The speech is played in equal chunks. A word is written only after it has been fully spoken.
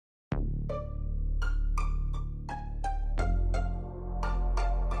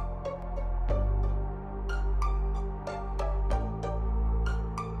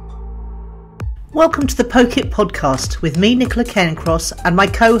Welcome to the Poke It podcast with me, Nicola Cairncross, and my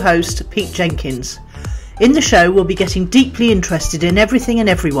co-host, Pete Jenkins. In the show, we'll be getting deeply interested in everything and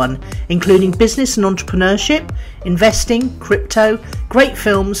everyone, including business and entrepreneurship, investing, crypto, great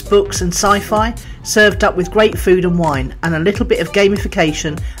films, books and sci-fi, served up with great food and wine, and a little bit of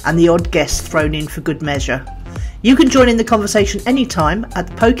gamification and the odd guest thrown in for good measure. You can join in the conversation anytime at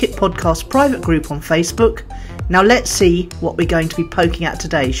the Poke It podcast private group on Facebook. Now let's see what we're going to be poking at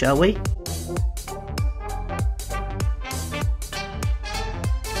today, shall we?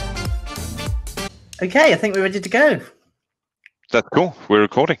 Okay, I think we're ready to go. That's cool. We're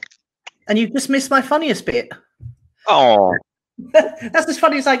recording. And you've just missed my funniest bit. Oh. That's as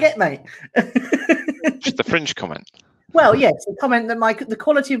funny as I get, mate. Just the fringe comment. Well, yes, the comment that the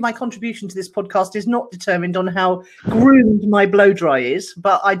quality of my contribution to this podcast is not determined on how groomed my blow dry is,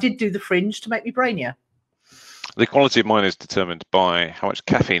 but I did do the fringe to make me brainier. The quality of mine is determined by how much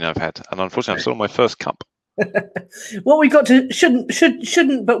caffeine I've had, and unfortunately, I'm still on my first cup. What we got to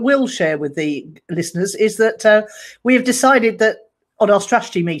shouldn't but will share with the listeners is that we have decided that on our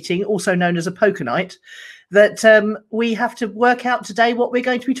strategy meeting, also known as a poker night, that we have to work out today what we're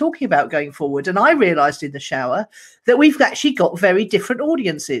going to be talking about going forward. And I realised in the shower that we've actually got very different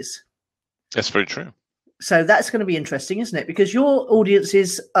audiences. That's very true. So that's going to be interesting, isn't it? Because your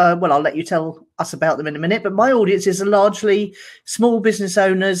audiences, well, I'll let you tell us about them in a minute, but my audiences are largely small business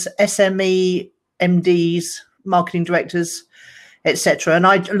owners, SME, MDs, marketing directors, etc. And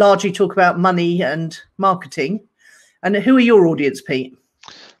I largely talk about money and marketing. And who are your audience, Pete?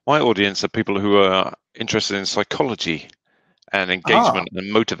 My audience are people who are interested in psychology and engagement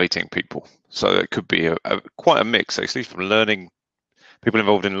and motivating people. So it could be quite a mix, actually, from learning, people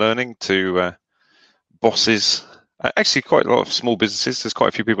involved in learning to bosses. Actually, quite a lot of small businesses. There's quite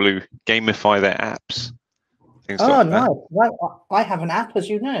a few people who gamify their apps. Things like nice. Well, I have an app, as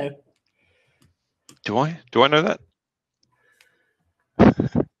you know. Do I? Do I know that?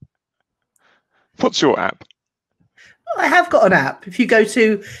 What's your app? I have got an app. If you go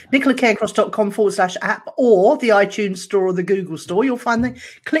to nicolacairncross.com/app or the iTunes store or the Google store, you'll find the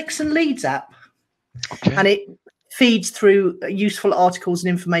Clicks and Leads app. Okay. And it feeds through useful articles and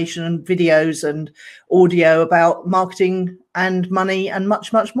information and videos and audio about marketing and money and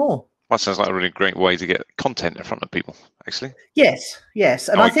much, much more. That sounds like a really great way to get content in front of people, actually. Yes.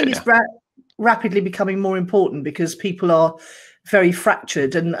 And I think it's rapidly becoming more important because people are very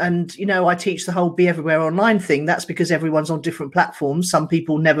fractured and you know, I teach the whole be everywhere online thing. That's because everyone's on different platforms. Some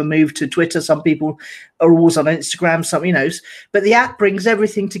people never move to Twitter, some people are always on Instagram, some, you know, but the app brings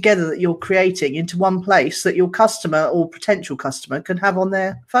everything together that you're creating into one place that your customer or potential customer can have on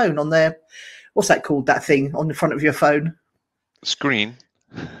their phone, on their, what's that called, that thing on the front of your phone? Screen.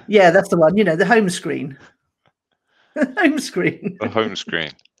 Yeah, that's the one, you know, the home screen. Home screen. The home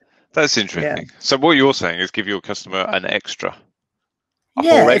screen. That's interesting. Yeah. So what you're saying is give your customer an extra,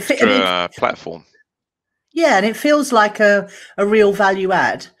 whole extra platform. Yeah, and it feels like a real value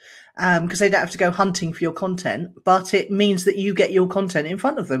add because they don't have to go hunting for your content, but it means that you get your content in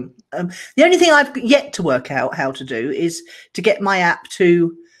front of them. The only thing I've yet to work out how to do is to get my app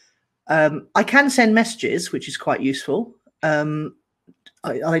to, I can send messages, which is quite useful. Are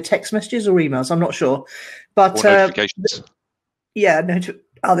they text messages or emails? I'm not sure. But notifications.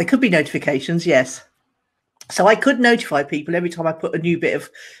 There could be notifications, yes. So I could notify people every time I put a new bit of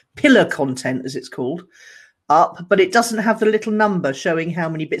pillar content, as it's called, up, but it doesn't have the little number showing how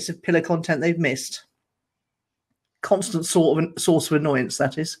many bits of pillar content they've missed. Constant source of annoyance,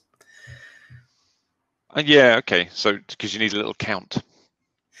 that is. Yeah, okay. So because you need a little count.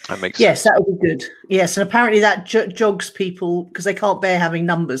 That makes sense. Yes, that would be good. Yes, and apparently that jogs people because they can't bear having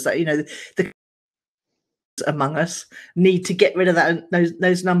numbers. That, you know, the among us need to get rid of that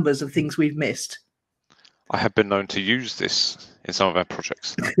those numbers of things we've missed. I have been known to use this in some of our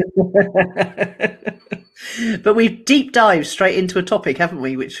projects. But we've deep dived straight into a topic, haven't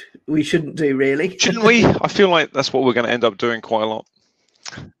we, which we shouldn't do, really. Shouldn't we? I feel like that's what we're going to end up doing quite a lot.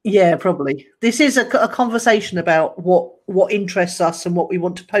 Yeah, probably. This is a conversation about what interests us and what we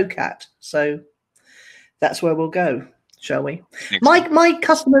want to poke at. So that's where we'll go. Shall we? My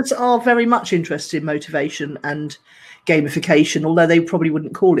customers are very much interested in motivation and gamification, although they probably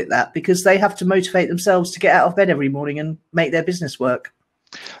wouldn't call it that because they have to motivate themselves to get out of bed every morning and make their business work.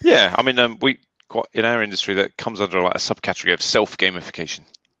 Yeah, I mean, we got in our industry that comes under like a subcategory of self-gamification.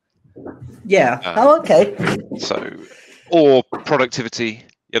 Yeah. Okay. So, or productivity,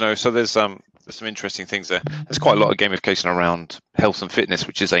 you know. So there's some interesting things there. There's quite a lot of gamification around health and fitness,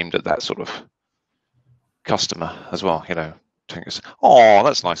 which is aimed at that sort of customer as well, you know. Oh,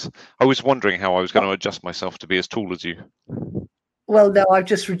 that's nice. I was wondering how I was going to adjust myself to be as tall as you. Well, no, I've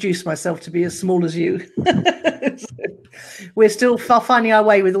just reduced myself to be as small as you. We're still finding our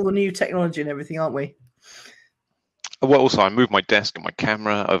way with all the new technology and everything, aren't we? Well, also I moved my desk and my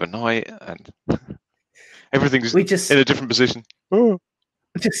camera overnight, and everything's in a different position. Well,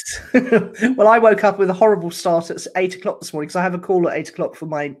 I woke up with a horrible start at 8 o'clock this morning because I have a call at 8 o'clock for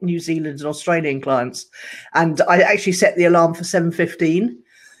my New Zealand and Australian clients, and I actually set the alarm for 7:15.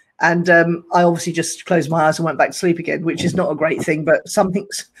 And I obviously just closed my eyes and went back to sleep again, which is not a great thing. But something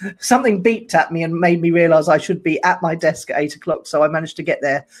beeped at me and made me realise I should be at my desk at 8 o'clock. So I managed to get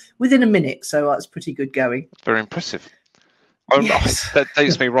there within a minute. So that's pretty good going. Very impressive. Yes. That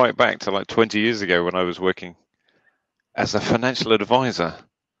takes me right back to like 20 years ago when I was working as a financial advisor.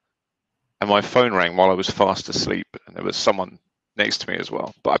 And my phone rang while I was fast asleep. And there was someone next to me as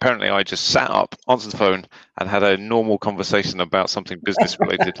well, but apparently I just sat up, answered the phone, and had a normal conversation about something business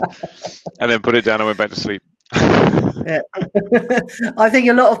related, and then put it down and went back to sleep. Yeah. I think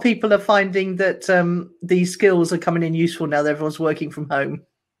a lot of people are finding that these skills are coming in useful now that everyone's working from home.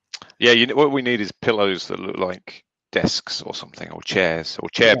 Yeah, what we need is pillows that look like desks or something, or chairs, or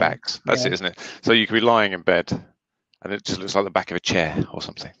chair backs. That's it, isn't it? So you could be lying in bed, and it just looks like the back of a chair or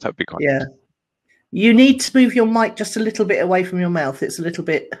something. That'd be quite nice. You need to move your mic just a little bit away from your mouth. It's a little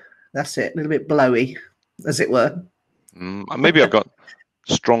bit, that's it, a little bit blowy, as it were. Maybe I've got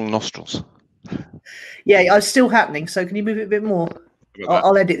strong nostrils. Yeah, it's still happening. So can you move it a bit more?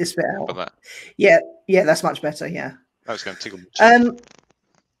 I'll edit this bit out. Yeah, that's much better. Yeah. I was going to tickle.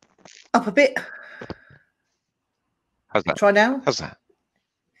 Up a bit. How's that? Try now. How's that?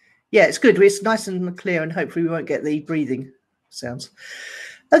 Yeah, it's good. It's nice and clear, and hopefully we won't get the breathing sounds.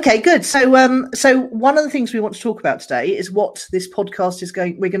 Okay, good. So one of the things we want to talk about today is what this podcast is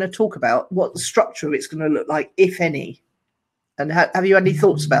going. We're going to talk about what the structure of it's going to look like, if any. And have you had any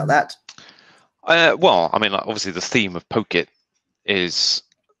thoughts about that? Well, I mean, obviously the theme of Poke It is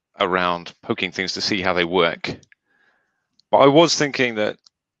around poking things to see how they work. But I was thinking that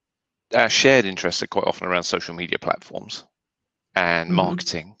our shared interests are quite often around social media platforms and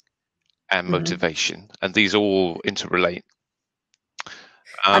marketing and motivation, and these all interrelate.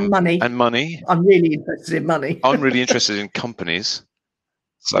 And money. I'm really interested in money. I'm really interested in companies.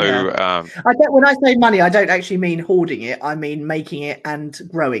 So when I say money, I don't actually mean hoarding it. I mean making it and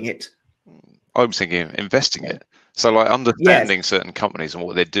growing it. I'm thinking of investing it. So like understanding certain companies and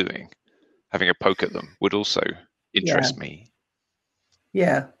what they're doing, having a poke at them would also interest me.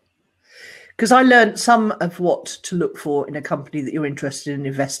 Yeah. Because I learned some of what to look for in a company that you're interested in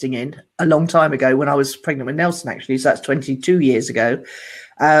investing in a long time ago when I was pregnant with Nelson, actually. So that's 22 years ago.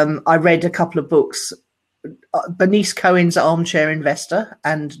 I read a couple of books, Bernice Cohen's Armchair Investor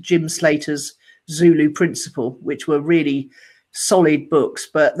and Jim Slater's Zulu Principle, which were really solid books.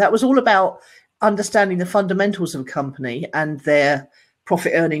 But that was all about understanding the fundamentals of a company and their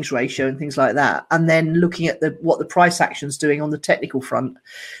profit earnings ratio and things like that, and then looking at what the price action's doing on the technical front.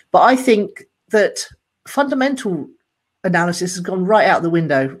 But I think that fundamental analysis has gone right out the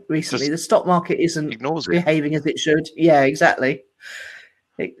window recently. The stock market isn't behaving as it should. Yeah, exactly.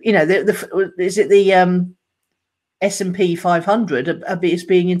 You know, is it the S&P 500 is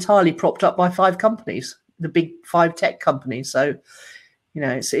being entirely propped up by 5 companies, the big 5 tech companies. So, you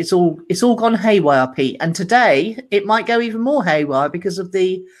know, it's all gone haywire, Pete. And today it might go even more haywire because of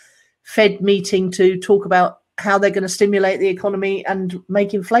the Fed meeting to talk about how they're going to stimulate the economy and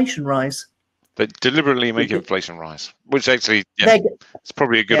make inflation rise. They deliberately make inflation rise, which actually, it's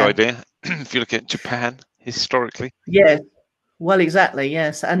probably a good idea if you look at Japan historically. Yeah. Well, exactly,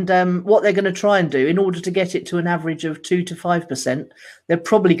 yes. And what they're going to try and do in order to get it to an average of 2 to 5%, they're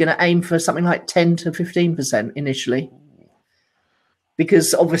probably going to aim for something like 10 to 15% initially.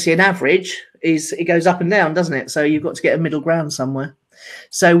 Because obviously an average it goes up and down, doesn't it? So you've got to get a middle ground somewhere.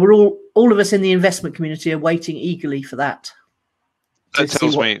 So we're all of us in the investment community are waiting eagerly for that. That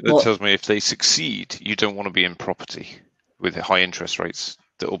tells me if they succeed, you don't want to be in property with high interest rates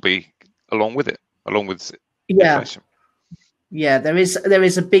that will be along with inflation. Yeah, there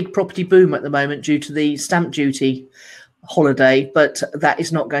is a big property boom at the moment due to the stamp duty holiday, but that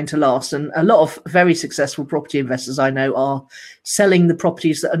is not going to last. And a lot of very successful property investors I know are selling the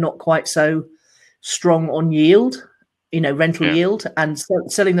properties that are not quite so strong on yield, rental yield, and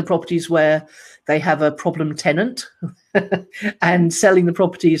selling the properties where they have a problem tenant and selling the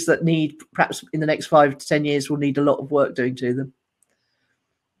properties that need, perhaps in the next 5 to 10 years, will need a lot of work doing to them.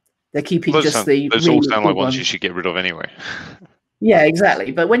 They're keeping those all sound like ones you should get rid of anyway. Yeah,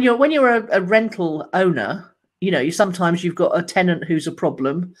 exactly. But when you're a rental owner, sometimes you've got a tenant who's a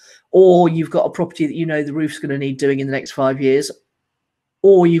problem, or you've got a property that the roof's going to need doing in the next 5 years,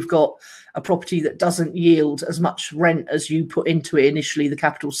 or you've got a property that doesn't yield as much rent as you put into it initially, the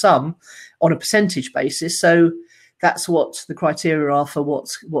capital sum, on a percentage basis. So that's what the criteria are for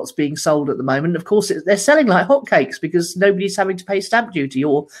what's being sold at the moment. Of course, they're selling like hotcakes because nobody's having to pay stamp duty,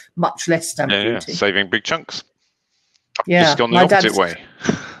 or much less stamp duty. Saving big chunks. Yeah, just gone the opposite way.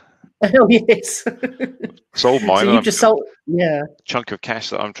 Oh yes. Sold mine. So you've just sold, chunk of cash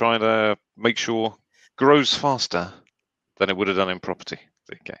that I'm trying to make sure grows faster than it would have done in property.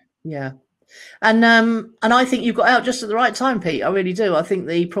 Okay. Yeah. And I think you've got out just at the right time, Pete. I really do. I think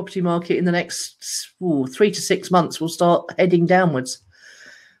the property market in the next 3 to 6 months will start heading downwards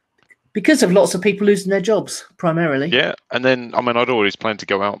because of lots of people losing their jobs, primarily. Yeah, and then, I mean, I'd always planned to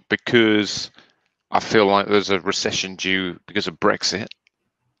go out because I feel like there's a recession due because of Brexit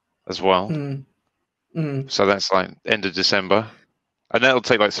as well. So that's like end of December. And that'll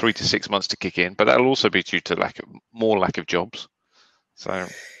take like 3 to 6 months to kick in, but that'll also be due to more lack of jobs. So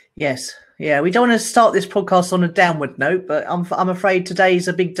yes. Yeah, we don't want to start this podcast on a downward note, but I'm afraid today's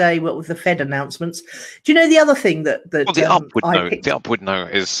a big day with the Fed announcements. Do you know the other thing that the upward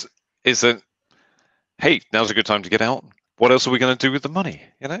note is that, hey, now's a good time to get out. What else are we going to do with the money?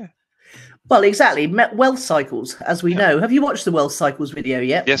 You know. Well, exactly. Wealth cycles, as we know. Have you watched the wealth cycles video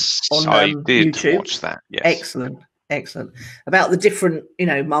yet? Yes, I did YouTube? watch that. Yes. Excellent. About the different,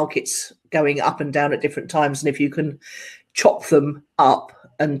 markets going up and down at different times, and if you can chop them up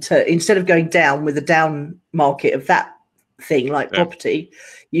and instead of going down with a down market of that thing like property,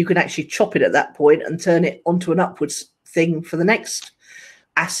 you can actually chop it at that point and turn it onto an upwards thing for the next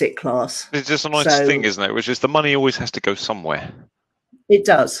asset class. It's just a nice thing, isn't it? Which is the money always has to go somewhere. It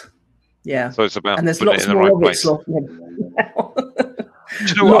does. Yeah. So it's about and there's putting lots it in the right place. Do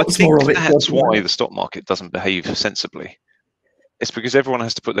you know what? I think that's why the stock market doesn't behave sensibly. It's because everyone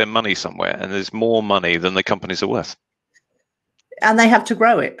has to put their money somewhere, and there's more money than the companies are worth. And they have to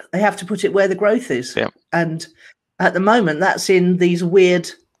grow it. They have to put it where the growth is. Yeah. And at the moment, that's in these weird,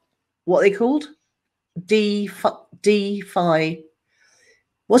 what are they called? DeFi.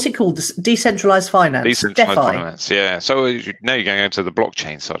 What's it called? Decentralized finance. Decentralized finance, yeah. So now you're going into the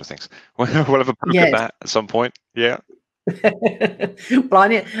blockchain side of things. We'll have a look at that at some point. Yeah.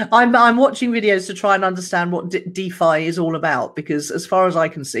 Well, I'm watching videos to try and understand what DeFi is all about, because as far as I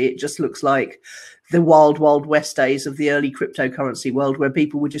can see, it just looks like the wild west days of the early cryptocurrency world, where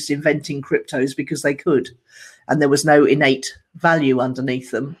people were just inventing cryptos because they could, and there was no innate value underneath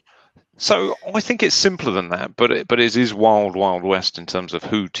them. So I think it's simpler than that, but it is wild west in terms of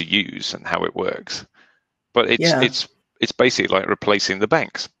who to use and how it works. But it's basically like replacing the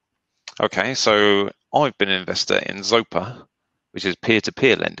banks. Okay, so I've been an investor in Zopa, which is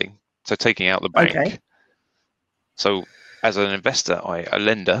peer-to-peer lending, so taking out the bank. Okay. So as an investor, I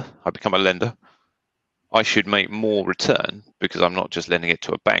become a lender. I should make more return because I'm not just lending it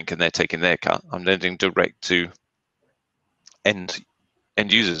to a bank and they're taking their cut. I'm lending direct to end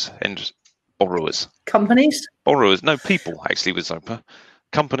users, end borrowers. Companies? Borrowers, no, people actually with Zopa.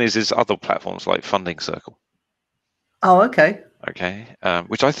 Companies is other platforms like Funding Circle. Oh, okay. Okay,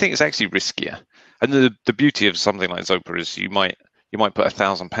 which I think is actually riskier. And the beauty of something like Zopa is you might put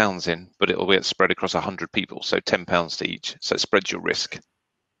 £1,000 in, but it will get spread across 100 people, so £10 to each. So it spreads your risk.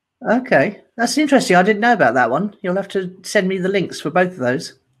 Okay, that's interesting. I didn't know about that one. You'll have to send me the links for both of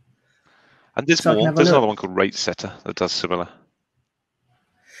those. And there's more. There's another one called Rate Setter that does similar.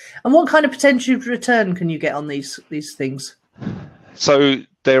 And what kind of potential return can you get on these things? So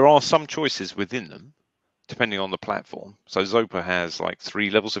there are some choices within them, depending on the platform. So Zopa has like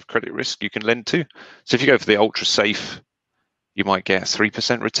 3 levels of credit risk you can lend to. So if you go for the ultra safe, you might get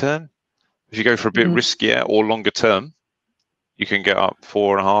 3% return. If you go for a bit riskier or longer term, you can get up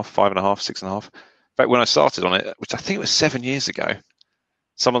 4.5%, 5.5%, 6.5%. In fact, when I started on it, which I think was 7 years ago,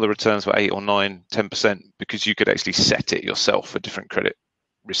 some of the returns were 8 or 9, 10% because you could actually set it yourself for different credit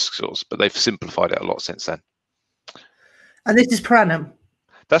risk scores. But they've simplified it a lot since then. And this is per annum?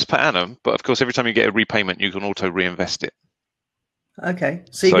 That's per annum, but of course, every time you get a repayment, you can auto reinvest it. Okay,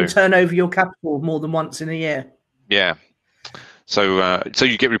 so you can turn over your capital more than once in a year. Yeah. So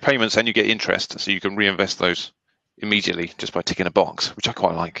you get repayments and you get interest, so you can reinvest those immediately just by ticking a box, which I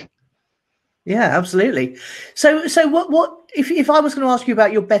quite like. Yeah, absolutely. So what if I was going to ask you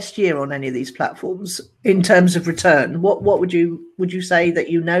about your best year on any of these platforms in terms of return, what would you say that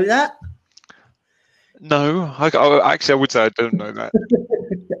you know that? No, I would say I don't know that.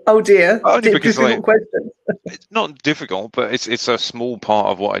 Oh dear! Only because difficult question. It's not difficult, but it's a small part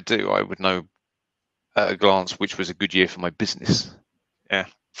of what I do. I would know at a glance which was a good year for my business. Yeah.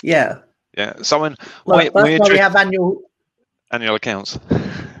 Yeah. Yeah. Someone. That's why we have annual accounts.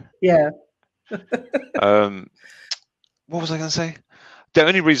 Yeah. What was I going to say? the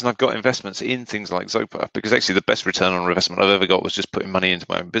only reason I've got investments in things like Zopa, because actually the best return on investment I've ever got was just putting money into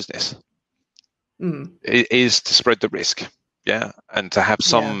my own business. It is to spread the risk, and to have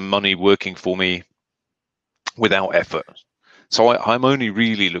some money working for me without effort. So I'm only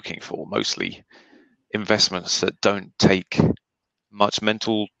really looking for mostly investments that don't take much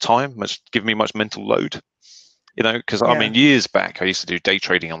mental time, give me much mental load. Because I mean, years back I used to do day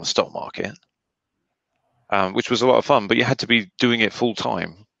trading on the stock market, which was a lot of fun, but you had to be doing it full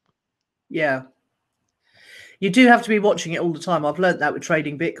time. Yeah, you do have to be watching it all the time. I've learned that with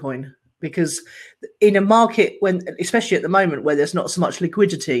trading Bitcoin, because in a market when, especially at the moment, where there's not so much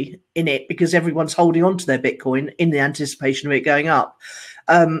liquidity in it because everyone's holding on to their Bitcoin in the anticipation of it going up,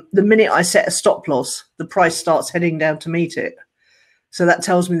 the minute I set a stop loss, the price starts heading down to meet it. So that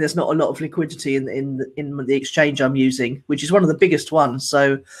tells me there's not a lot of liquidity in the exchange I'm using, which is one of the biggest ones.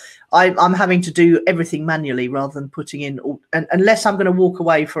 So I'm having to do everything manually rather than putting in, unless I'm going to walk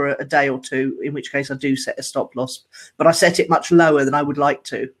away for a day or two, in which case I do set a stop loss, but I set it much lower than I would like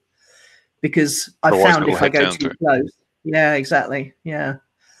to, because I found if I go too close. Yeah, exactly. Yeah.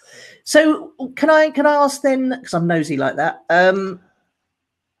 So can I ask then, because I'm nosy like that,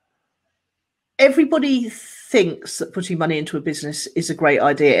 everybody thinks that putting money into a business is a great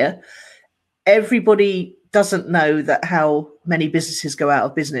idea. Everybody doesn't know that how many businesses go out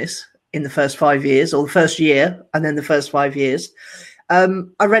of business in the first 5 years, or the first year, and then the first 5 years.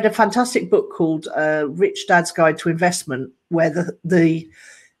 I read a fantastic book called Rich Dad's Guide to Investment, where the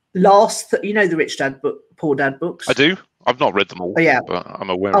last, the Rich Dad book, Poor Dad books. I do. I've not read them all, but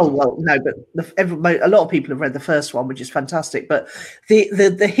I'm aware of them. Well, no, but a lot of people have read the first one, which is fantastic. But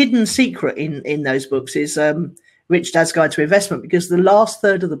the hidden secret in those books is Rich Dad's Guide to Investment, because the last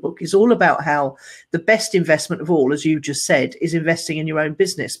third of the book is all about how the best investment of all, as you just said, is investing in your own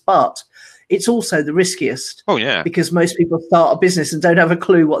business. But it's also the riskiest. Oh, yeah. Because most people start a business and don't have a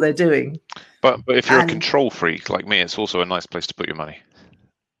clue what they're doing. But if you're a control freak like me, it's also a nice place to put your money.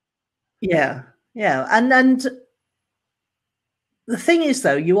 Yeah, yeah. And the thing is,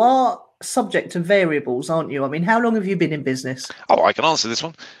 though, you are subject to variables, aren't you? I mean, how long have you been in business? Oh, I can answer this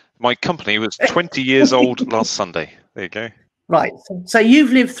one. My company was 20 years old last Sunday. There you go. Right. So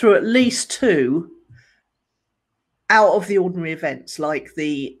you've lived through at least 2 out of the ordinary events, like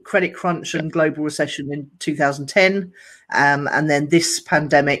the credit crunch and global recession in 2010, and then this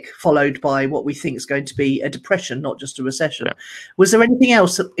pandemic, followed by what we think is going to be a depression, not just a recession. Yeah. Was there anything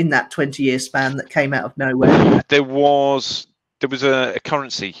else in that 20-year span that came out of nowhere? There was a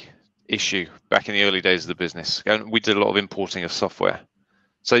currency issue back in the early days of the business, and we did a lot of importing of software.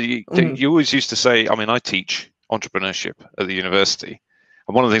 So you always used to say, I mean, I teach entrepreneurship at the university,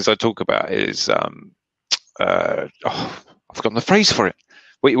 and one of the things I talk about is I've forgotten the phrase for it,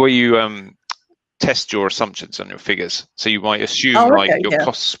 where you test your assumptions on your figures. So you might assume your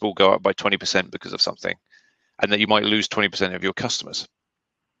costs will go up by 20% because of something, and that you might lose 20% of your customers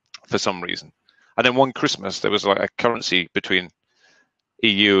for some reason. And then one Christmas, there was like a currency between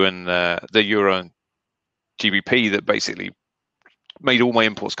EU and the euro and GBP that basically made all my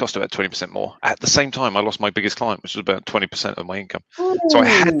imports cost about 20% more. At the same time, I lost my biggest client, which was about 20% of my income. Ooh. So I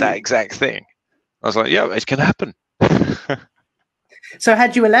had that exact thing. I was like, yeah, it can happen. So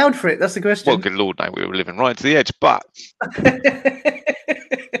had you allowed for it? That's the question. Well, good Lord, no, we were living right to the edge, but...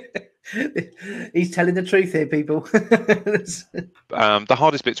 He's telling the truth here, people. The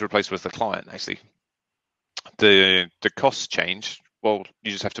hardest bit to replace was the client, actually. The costs change. Well,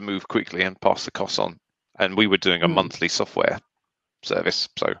 you just have to move quickly and pass the costs on. And we were doing a monthly software service,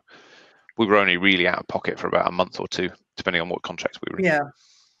 so we were only really out of pocket for about a month or 2, depending on what contracts we were in. Yeah.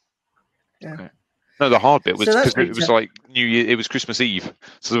 Okay. No, the hard bit was because it was like New Year, it was Christmas Eve,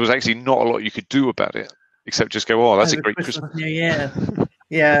 so there was actually not a lot you could do about it except just go, oh, that's a great Christmas. New Year.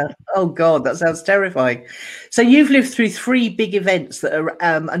 Yeah. Oh God, that sounds terrifying. So you've lived through 3 big events that are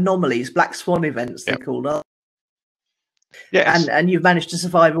anomalies, black swan events, they're called. Yes. And you've managed to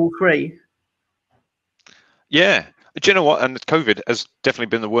survive all 3. Yeah. Do you know what? And COVID has definitely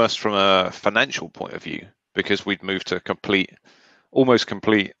been the worst from a financial point of view, because we'd moved to almost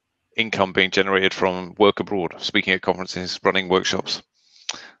complete income being generated from work abroad, speaking at conferences, running workshops.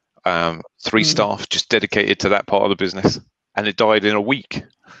 3 staff just dedicated to that part of the business, and it died in a week.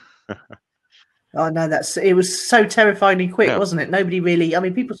 Oh no, it was so terrifyingly quick, wasn't it? Nobody really, I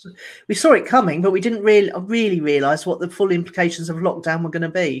mean, we saw it coming, but we didn't really realize what the full implications of lockdown were going to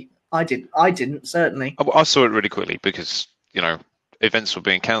be. I didn't certainly. I saw it really quickly because, events were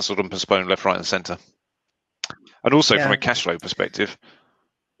being cancelled and postponed left, right and centre. And also from a cash flow perspective,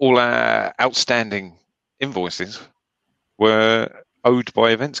 all our outstanding invoices were owed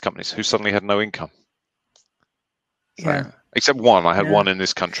by events companies who suddenly had no income. So Except one. I had one in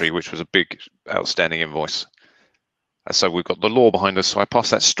this country, which was a big outstanding invoice. So we've got the law behind us. So I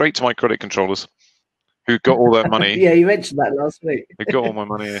passed that straight to my credit controllers, who got all that money. Yeah, you mentioned that last week. They got all my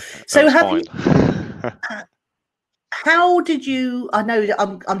money. So how did you? I know that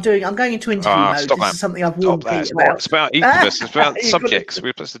I'm going into interview mode. This is something I've warned Pete about. It's about each of us. It's about subjects. We're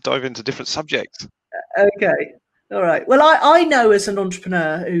supposed to dive into different subjects. Okay. All right. Well, I know as an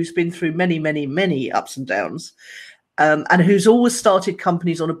entrepreneur who's been through many, many, many ups and downs, and who's always started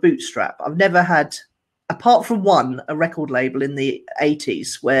companies on a bootstrap. I've never had, apart from one, a record label in the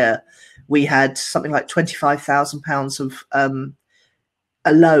 80s where we had something like £25,000 of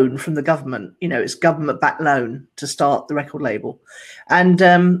a loan from the government. You know, it's government-backed loan to start the record label. And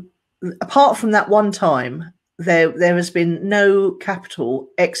apart from that one time, there has been no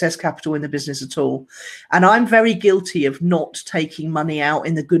excess capital in the business at all. And I'm very guilty of not taking money out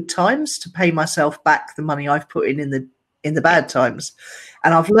in the good times to pay myself back the money I've put in the bad times.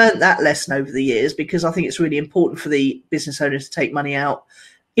 And I've learned that lesson over the years, because I think it's really important for the business owners to take money out,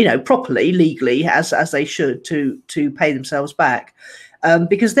 you know, properly, legally, as they should, to pay themselves back.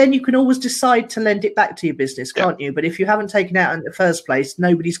 Because then you can always decide to lend it back to your business, can't you? But if you haven't taken out in the first place,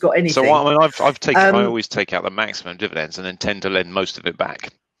 nobody's got anything. So I mean, I've taken. I always take out the maximum dividends and then tend to lend most of it back,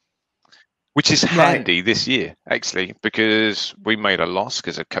 which is handy this year actually, because we made a loss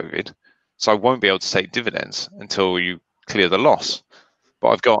because of COVID. So I won't be able to take dividends until you clear the loss. But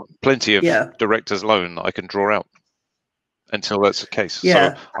I've got plenty of director's loan that I can draw out until that's the case.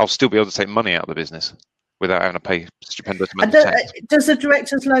 So I'll still be able to take money out of the business without having to pay stupendous amount of tax. Does the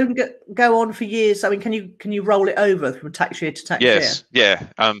director's loan go on for years? I mean, can you roll it over from tax year to tax year? Yes, yeah.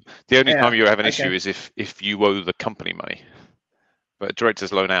 The only time you have an issue is if you owe the company money. But a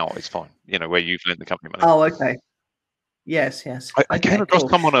director's loan out is fine, you know, where you've lent the company money. Oh, okay. Yes. I came across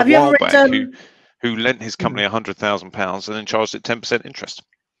someone a while back who lent his company £100,000 and then charged it 10% interest.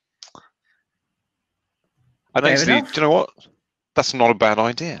 And actually, do you know what? That's not a bad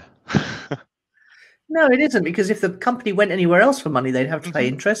idea. No, it isn't, because if the company went anywhere else for money, they'd have to pay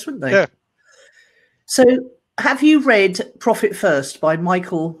interest, wouldn't they? Yeah. So have you read Profit First by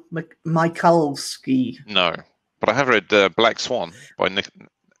Michael Michalski? No, but I have read Black Swan by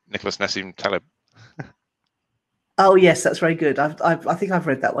Nicholas Nassim Taleb. Oh, yes, that's very good. I think I've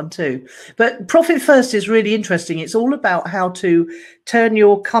read that one too. But Profit First is really interesting. It's all about how to turn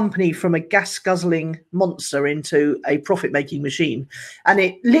your company from a gas-guzzling monster into a profit-making machine. And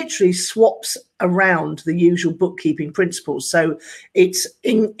it literally swaps around the usual bookkeeping principles. So it's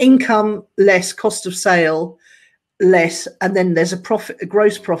income less cost of sale less, and then there's a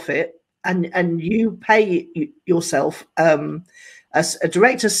gross profit, and you pay yourself as a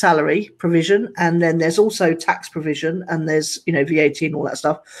director's salary provision, and then there's also tax provision, and there's, you know, VAT and all that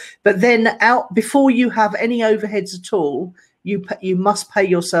stuff. But then before you have any overheads at all, you must pay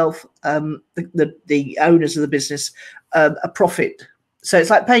yourself, the owners of the business, a profit. So it's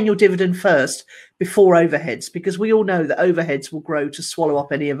like paying your dividend first before overheads, because we all know that overheads will grow to swallow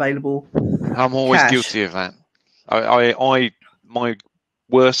up any available I'm always cash. Guilty of that. My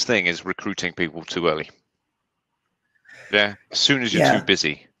worst thing is recruiting people too early. Yeah, as soon as you're too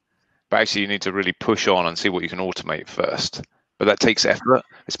busy. But actually, you need to really push on and see what you can automate first. But that takes effort.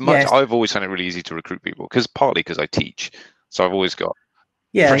 It's much. I've always found it really easy to recruit people, partly because I teach, so I've always got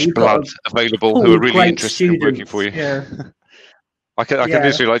fresh blood available who are really interested in working for you. Yeah. I can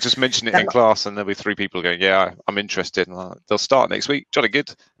literally like just mention it in class, and there'll be 3 people going, "Yeah, I'm interested," and they'll start next week. Jolly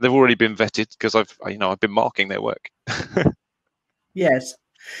good. They've already been vetted because I've been marking their work. Yes.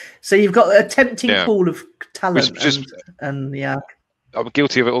 So you've got a tempting pool of talent, and I'm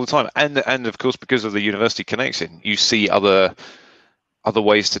guilty of it all the time, and of course, because of the university connection, you see other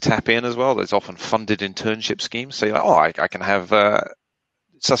ways to tap in as well. There's often funded internship schemes. So you're like, I can have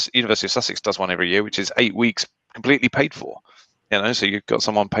University of Sussex does one every year, which is 8 weeks completely paid for. You know, so you've got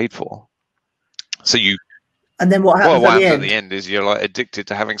someone paid for. So you. And then what happens at the end is you're like addicted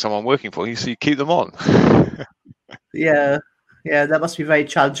to having someone working for you, so you keep them on. Yeah. Yeah, that must be very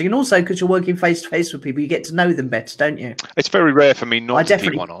challenging. And also, because you're working face-to-face with people, you get to know them better, don't you? It's very rare for me not to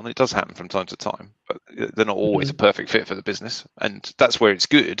keep one on. It does happen from time to time, but they're not always a perfect fit for the business. And that's where it's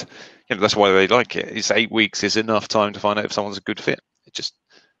good. You know, that's why they like it. It's 8 weeks is enough time to find out if someone's a good fit. The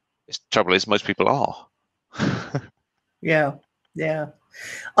trouble is most people are. Yeah.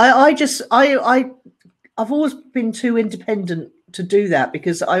 I've always been too independent to do that,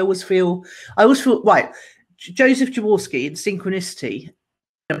 because I always feel right. Joseph Jaworski in Synchronicity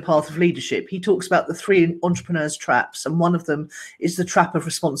and Path of Leadership, he talks about the 3 entrepreneurs' traps, and one of them is the trap of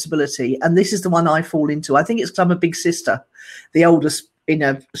responsibility. And this is the one I fall into. I think it's because I'm a big sister, the oldest in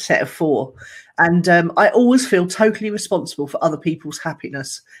a set of 4. And I always feel totally responsible for other people's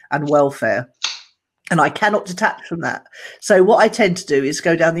happiness and welfare. And I cannot detach from that. So what I tend to do is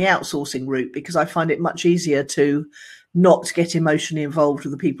go down the outsourcing route, because I find it much easier to not get emotionally involved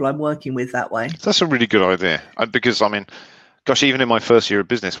with the people I'm working with that way. That's a really good idea. Because, I mean, gosh, even in my first year of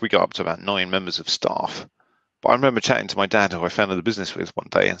business, we got up to about 9 members of staff. But I remember chatting to my dad, who I founded the business with, one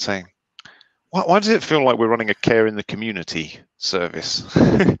day, and saying, why does it feel like we're running a care in the community service?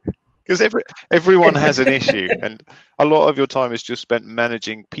 Because everyone has an issue, and a lot of your time is just spent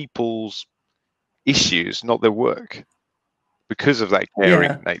managing people's issues, not their work, because of that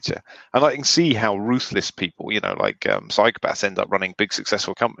caring nature. And I can see how ruthless people, like psychopaths, end up running big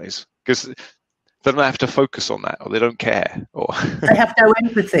successful companies, because they don't have to focus on that, or they don't care, or they have no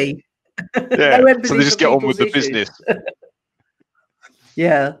empathy. Yeah, no empathy, so they just get on with the business.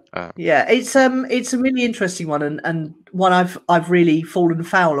 Yeah, it's a really interesting one, and one I've really fallen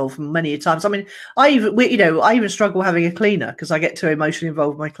foul of many times. I mean, I even struggle having a cleaner, because I get too emotionally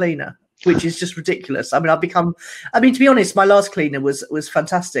involved with my cleaner, which is just ridiculous. I mean, to be honest, my last cleaner was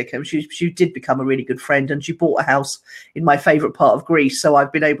fantastic, and she did become a really good friend, and she bought a house in my favourite part of Greece, so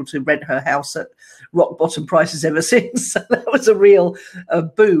I've been able to rent her house at rock bottom prices ever since. So that was a real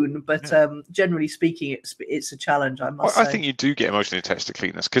boon, but generally speaking, it's a challenge, I must say. I think you do get emotionally attached to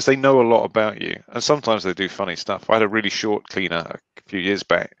cleaners, because they know a lot about you, and sometimes they do funny stuff. I had a really short cleaner a few years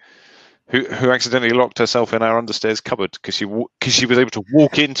back who accidentally locked herself in our understairs cupboard because she was able to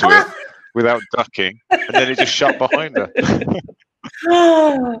walk into it without ducking, and then it just shut behind her.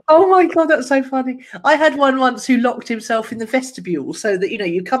 Oh my God, that's so funny. I had one once who locked himself in the vestibule, so that,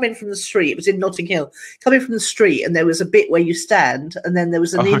 you come in from the street. It was in Notting Hill. Come in from the street, and there was a bit where you stand, and then there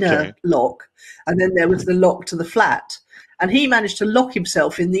was an inner lock, and then there was the lock to the flat. And he managed to lock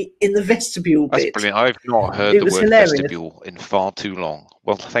himself in the vestibule bit. That's brilliant. I've not heard the word vestibule in far too long.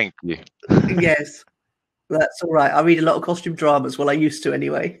 Well, thank you. Yes, that's all right. I read a lot of costume dramas. Well, I used to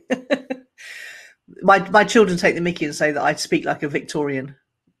anyway. My children take the mickey and say that I speak like a Victorian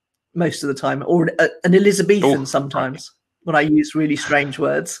most of the time, or an Elizabethan sometimes, when I use really strange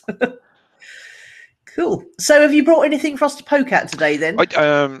words. Cool. So have you brought anything for us to poke at today then?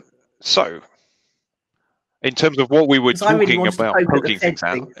 So in terms of what we were talking about, poking things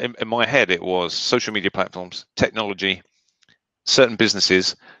out, in my head it was social media platforms, technology, certain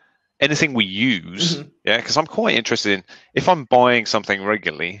businesses, anything we use. Because I'm quite interested in, if I'm buying something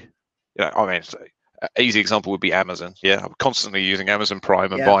regularly, I mean, an easy example would be Amazon. I'm constantly using Amazon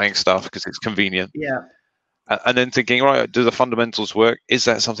Prime and buying stuff because it's convenient. And then thinking, right, do the fundamentals work? Is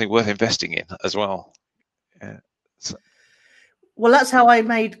that something worth investing in as well? Well, that's how I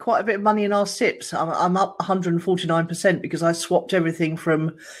made quite a bit of money in our SIPs. I'm up 149% because I swapped everything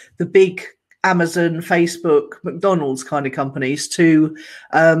from the big Amazon, Facebook, McDonald's kind of companies to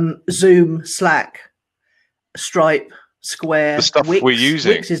Zoom, Slack, Stripe, Square, the stuff Wix. We're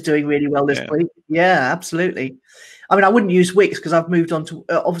using. Wix is doing really well this week. Yeah, absolutely. I mean, I wouldn't use Wix because I've moved on to,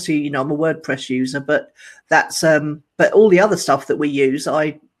 obviously, I'm a WordPress user, but that's, but all the other stuff that we use,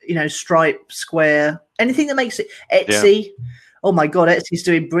 Stripe, Square, anything that makes it, Etsy. Yeah. Oh my God, Etsy's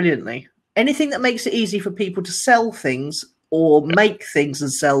doing brilliantly. Anything that makes it easy for people to sell things or make things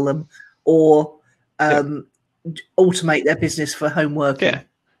and sell them, or automate their business for home working.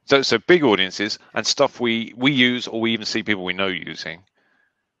 So big audiences and stuff we use, or we even see people we know using,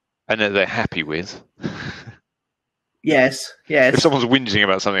 and that they're happy with. Yes. If someone's whinging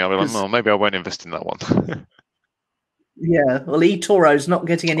about something, I'll be like, maybe I won't invest in that one. Yeah, well, eToro's not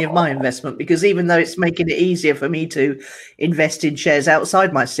getting any of my investment, because even though it's making it easier for me to invest in shares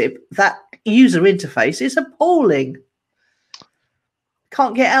outside my SIP, that user interface is appalling.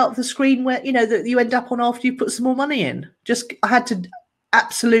 Can't get out of the screen where, that you end up on after you put some more money in. I had to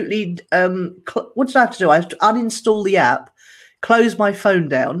absolutely, what did I have to do? I have to uninstall the app, close my phone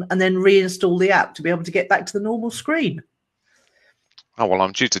down, and then reinstall the app to be able to get back to the normal screen. Oh, well,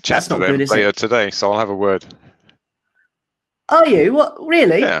 I'm due to chat to them later today, so I'll have a word. Are you? What,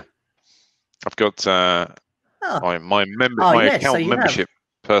 really? Yeah. I've got my account membership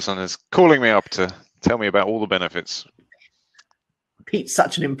person is calling me up to tell me about all the benefits. Pete's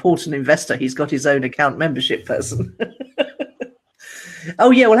such an important investor. He's got his own account membership person.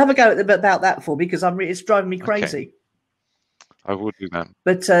 Oh, yeah, we'll have a go about that for me, because it's driving me crazy. Okay. I will do that.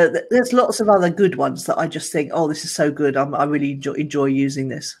 But there's lots of other good ones that I just think, this is so good. I really enjoy using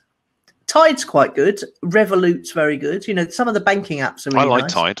this. Tide's quite good. Revolut's very good. Some of the banking apps are really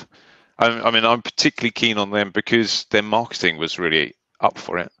nice. I like Tide. I mean, I'm particularly keen on them because their marketing was really up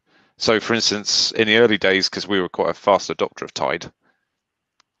for it. So, for instance, in the early days, because we were quite a fast adopter of Tide,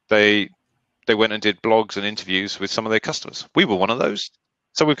 they they went and did blogs and interviews with some of their customers. We were one of those.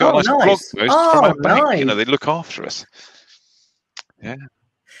 So we've got a nice blog post from our bank. You know, they look after us. Yeah.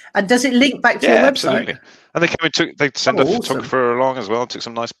 And does it link back to your website? Absolutely. And they sent a photographer along as well, took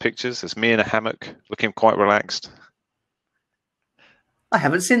some nice pictures. It's me in a hammock, looking quite relaxed. I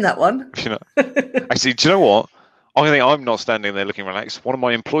haven't seen that one. You know, actually, do you know what? I think I'm not standing there looking relaxed. One of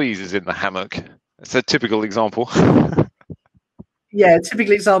my employees is in the hammock. It's a typical example. Yeah, a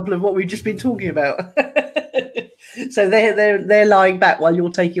typical example of what we've just been talking about. So they're lying back while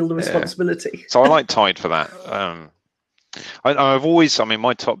you're taking all the responsibility. So I like Tide for that. I've always,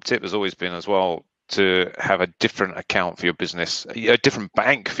 my top tip has always been as well to have a different account for your business, a different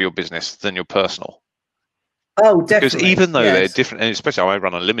bank for your business than your personal. Oh, definitely. Because even though they're different, and especially I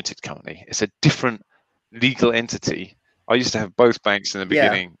run a limited company, it's a different legal entity. I used to have both banks in the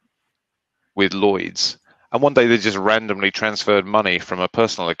beginning with Lloyd's, and one day they just randomly transferred money from a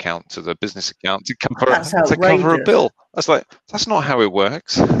personal account to the business account to cover a bill. I was like, that's not how it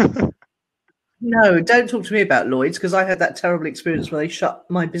works. No, don't talk to me about Lloyd's, because I had that terrible experience where they shut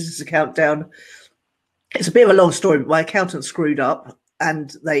my business account down. It's a bit of a long story, but my accountant screwed up,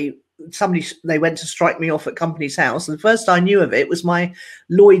 and they went to strike me off at company's house. And the first I knew of it was my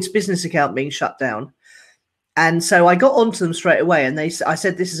Lloyd's business account being shut down. And so I got onto them straight away, and I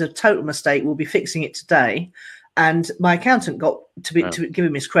said, this is a total mistake. We'll be fixing it today. And my accountant to give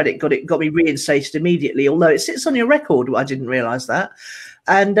him his credit, got me reinstated immediately, although it sits on your record. I didn't realise that.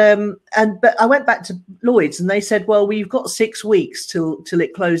 But I went back to Lloyd's, and they said, well, we've got 6 weeks till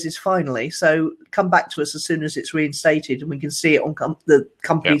it closes finally. So come back to us as soon as it's reinstated, and we can see it on the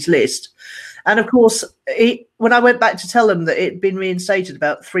company's list. And of course, when I went back to tell them that it'd been reinstated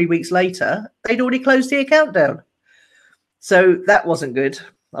about 3 weeks later, they'd already closed the account down. So that wasn't good.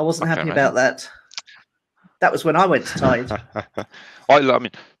 I wasn't happy about that. That was when I went to Tide.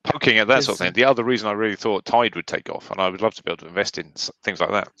 Poking at that sort of thing. The other reason I really thought Tide would take off, and I would love to be able to invest in things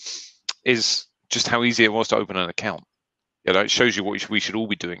like that, is just how easy it was to open an account. You know, it shows you what we should all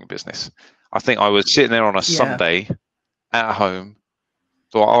be doing in business. I think I was sitting there on a Sunday at home,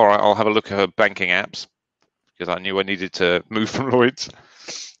 thought, all right, I'll have a look at her banking apps, because I knew I needed to move from Lloyd's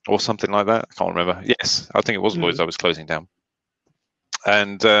or something like that. I can't remember. Yes, I think it was Lloyd's I was closing down.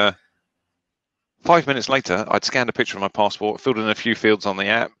 And 5 minutes later, I'd scanned a picture of my passport, filled in a few fields on the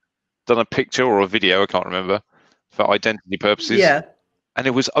app, done a picture or a video, I can't remember, for identity purposes. Yeah. And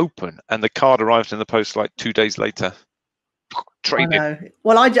it was open, and the card arrived in the post like 2 days later. Traded. I know.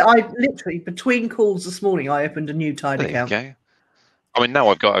 Well, I literally, between calls this morning, I opened a new Tide account. Okay. Now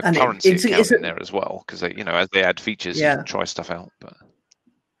I've got a currency account in there as well, because as they add features, you can try stuff out. But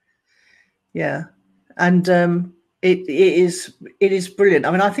and it is brilliant.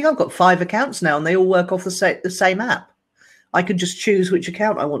 I think I've got 5 accounts now, and they all work off the same app. I can just choose which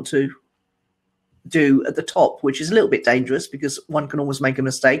account I want to do at the top, which is a little bit dangerous because one can always make a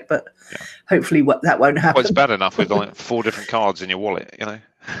mistake, but hopefully that won't happen. Well, it's bad enough with like 4 different cards in your wallet,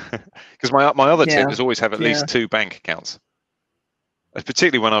 because my other tip is always have at least 2 bank accounts,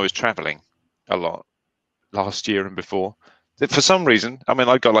 particularly when I was traveling a lot last year and before. For some reason,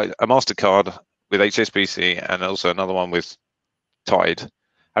 I got like a MasterCard with HSBC and also another one with Tide,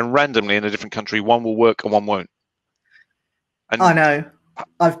 and randomly in a different country, one will work and one won't. And I know.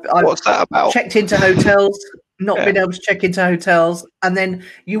 I've what's that about? Checked into hotels, not been able to check into hotels, and then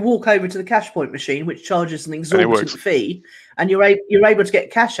you walk over to the cash point machine, which charges an exorbitant fee, and you're able to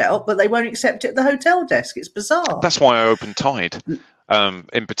get cash out, but they won't accept it at the hotel desk. It's bizarre. That's why I opened Tide,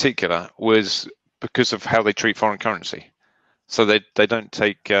 in particular, was because of how they treat foreign currency. So they don't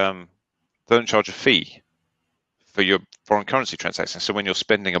take they don't charge a fee for your foreign currency transactions. So when you're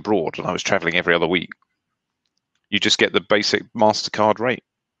spending abroad, and I was traveling every other week, you just get the basic MasterCard rate.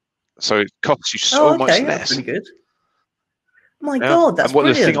 So it costs you so much less. That's pretty good. My God, that's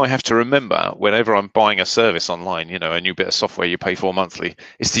brilliant. The thing I have to remember whenever I'm buying a service online, a new bit of software you pay for monthly,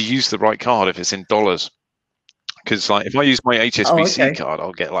 is to use the right card if it's in dollars. Because like if I use my HSBC card,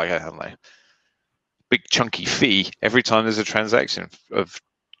 I'll get like a big chunky fee every time there's a transaction of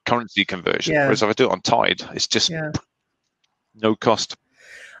currency conversion. Whereas if I do it on Tide, it's just no cost.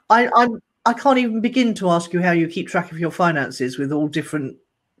 I can't even begin to ask you how you keep track of your finances with all different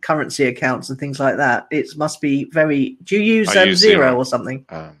currency accounts and things like that. It must be very. Do you use Zero or something?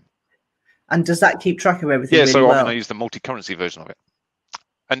 And does that keep track of everything? Yeah, really I use the multi-currency version of it,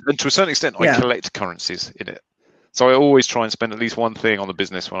 and to a certain extent, I collect currencies in it. So I always try and spend at least one thing on the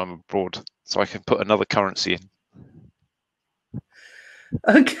business when I'm abroad, so I can put another currency in.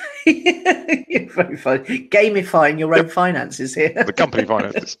 Okay, you're very funny. Gamifying your own finances here. The company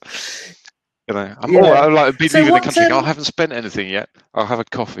finances. I'm like people in the country. I haven't spent anything yet. I'll have a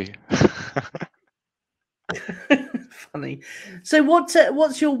coffee. Funny. So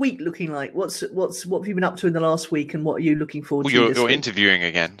what's your week looking like? What have you been up to in the last week, and what are you looking forward to this you're week? interviewing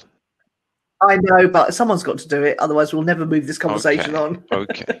again. I know, but someone's got to do it. Otherwise, we'll never move this conversation on.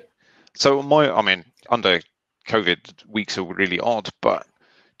 Okay. So under COVID, weeks are really odd, but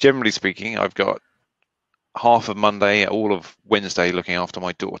generally speaking, I've got half of Monday, all of Wednesday looking after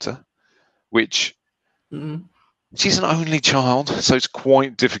my daughter, which she's an only child, so it's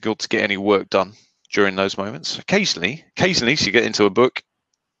quite difficult to get any work done during those moments. Occasionally she get into a book,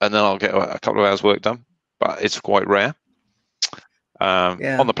 and then I'll get a couple of hours work done, but it's quite rare.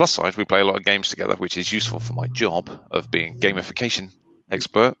 On the plus side, we play a lot of games together, which is useful for my job of being gamification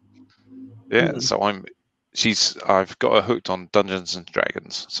expert. Yeah, so I've got her hooked on Dungeons and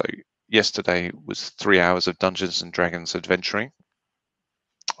Dragons. So yesterday was 3 hours of Dungeons and Dragons adventuring.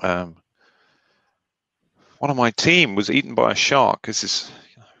 One of my team was eaten by a shark. It's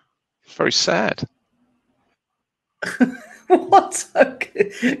very sad. What?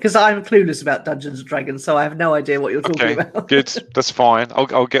 Because I'm clueless about Dungeons and Dragons, so I have no idea what you're talking about. Good, that's fine.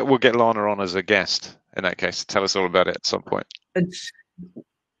 We'll get Lana on as a guest in that case. Tell us all about it at some point.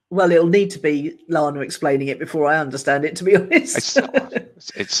 Well, it'll need to be Lana explaining it before I understand it, to be honest.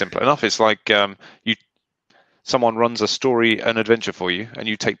 It's simple enough. It's like someone runs a story, an adventure for you, and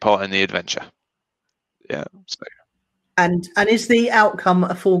you take part in the adventure. Yeah. So. And is the outcome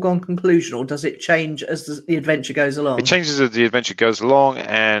a foregone conclusion, or does it change as the adventure goes along? It changes as the adventure goes along,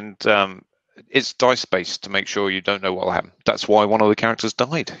 and it's dice-based to make sure you don't know what will happen. That's why one of the characters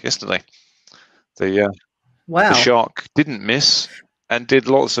died yesterday. The shark didn't miss and did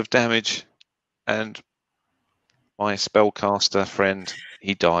lots of damage, and my spellcaster friend,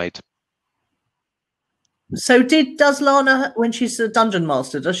 he died. So does Lana, when she's a dungeon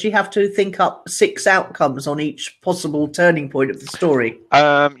master, does she have to think up 6 outcomes on each possible turning point of the story?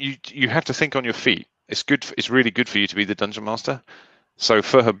 You have to think on your feet. It's good. It's really good for you to be the dungeon master. So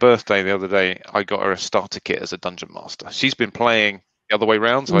for her birthday the other day, I got her a starter kit as a dungeon master. She's been playing the other way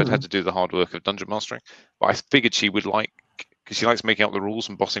around, so I'd had to do the hard work of dungeon mastering. But I figured she would like, because she likes making up the rules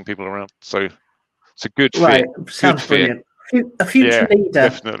and bossing people around. So it's a good fit. Sounds brilliant. A future leader.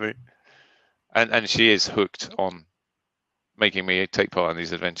 Definitely. And she is hooked on making me take part in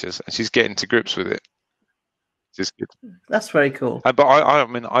these adventures, and she's getting to grips with it. It's good. That's very cool. But I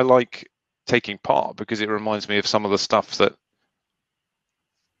mean, I like taking part because it reminds me of some of the stuff that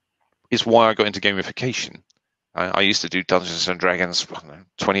is why I got into gamification. I used to do Dungeons and Dragons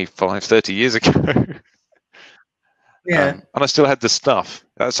 25, 30 years ago. And I still had the stuff.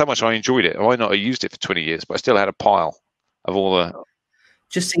 That's how much I enjoyed it. I might not have used it for 20 years, but I still had a pile of all the...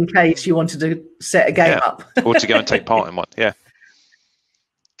 Just in case you wanted to set a game up. Or to go and take part in one,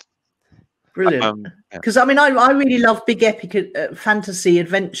 Brilliant. Because I mean, I really love big epic fantasy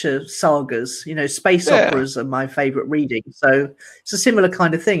adventure sagas. You know, space operas are my favourite reading. So it's a similar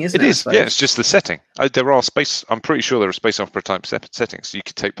kind of thing, isn't it? It is. Yeah, it's just the setting. There are I'm pretty sure there are space opera type settings you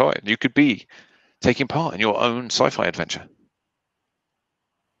could take part in. You could be taking part in your own sci-fi adventure.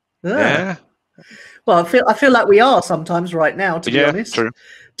 Yeah. Well, I feel like we are sometimes right now, to be honest. True.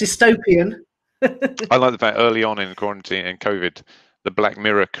 Dystopian. I like the fact early on in quarantine and COVID, the Black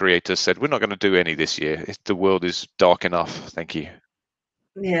Mirror creators said, we're not going to do any this year. The world is dark enough. Thank you.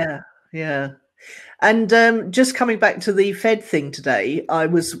 Yeah. And just coming back to the Fed thing today, I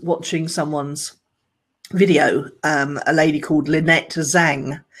was watching someone's video, a lady called Lynette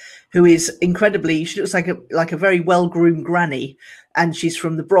Zhang, who is incredibly, she looks like a very well-groomed granny, and she's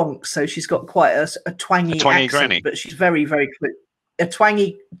from the Bronx, so she's got quite a twangy accent, granny. But she's very, very a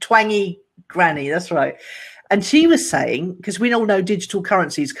twangy granny, that's right. And she was saying, because we all know digital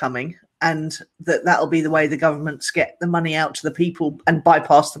currency is coming, and that'll be the way the governments get the money out to the people and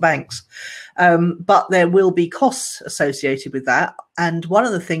bypass the banks. But there will be costs associated with that. And one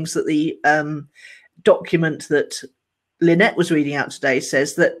of the things that the document that Lynette was reading out today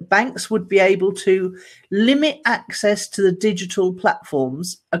says that banks would be able to limit access to the digital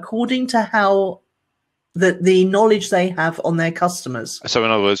platforms according to how the knowledge they have on their customers. So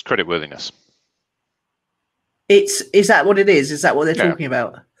in other words, creditworthiness. Is that what it is? Is that what they're talking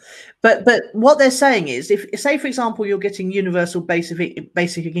about? But what they're saying is, if say for example you're getting universal basic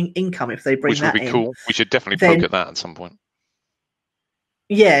income, if they bring that in, which would be cool. We should definitely poke at that at some point.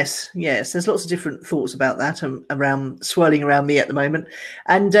 Yes. There's lots of different thoughts about that swirling around me at the moment.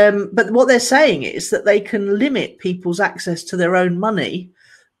 And but what they're saying is that they can limit people's access to their own money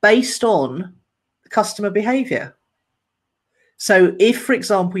based on customer behavior. So if, for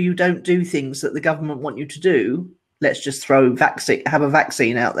example, you don't do things that the government want you to do, let's just have a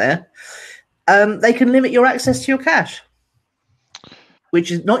vaccine out there, they can limit your access to your cash.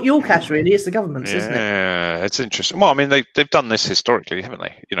 which is not your cash really, it's the government's, isn't it? Yeah, it's interesting. Well, I mean, they've done this historically, haven't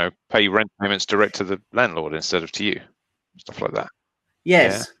they? You know, pay rent payments direct to the landlord instead of to you, stuff like that.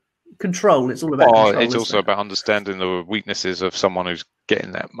 Yes, yeah. Control. It's all about control. It's also about understanding the weaknesses of someone who's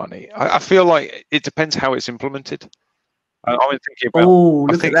getting that money. I feel like it depends how it's implemented. I'm thinking about.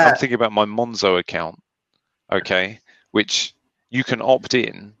 I'm thinking about my Monzo account, okay, which you can opt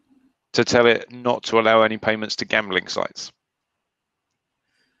in to tell it not to allow any payments to gambling sites.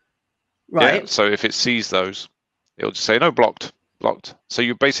 Right. Yeah, so if it sees those, it'll just say no, blocked. So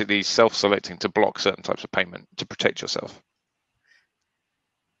you're basically self-selecting to block certain types of payment to protect yourself.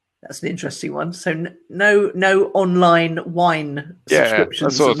 That's an interesting one. So no online wine subscriptions. Yeah,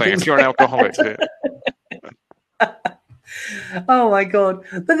 that sort of thing. If you're an alcoholic. Oh my God!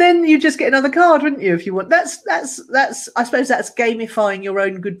 But then you just get another card, wouldn't you? If you want, that's. I suppose that's gamifying your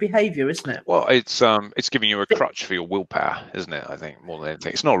own good behaviour, isn't it? Well, it's giving you a crutch for your willpower, isn't it? I think more than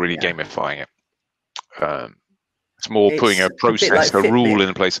anything, it's not really gamifying it. It's more putting a process, a rule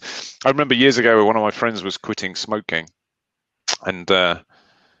in place. I remember years ago, one of my friends was quitting smoking, and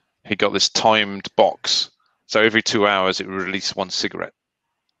he got this timed box. So every 2 hours, it would release one cigarette,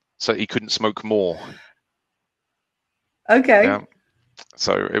 so he couldn't smoke more. Okay. Yeah.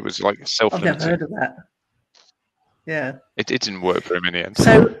 So it was like self-limiting. I've never heard of that. Yeah. It didn't work for him in the end.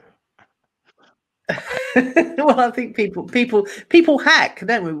 So, well, I think people hack,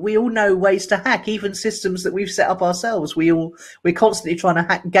 don't we? We all know ways to hack, even systems that we've set up ourselves. We're constantly trying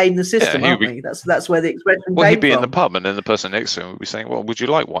to game the system, aren't we? That's where the expression came from. Well, he'd be in the pub, and then the person next to him would be saying, "Well, would you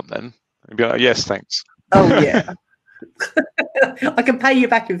like one then?" He'd be like, "Yes, thanks." Oh yeah. I can pay you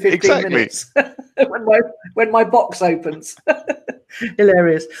back in 15 minutes when my box opens.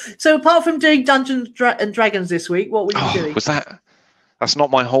 Hilarious. So apart from doing Dungeons and Dragons this week, what were you doing? That's not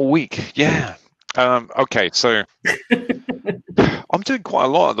my whole week. Yeah. Okay, so I'm doing quite a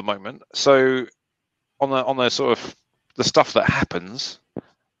lot at the moment. So on the sort of the stuff that happens,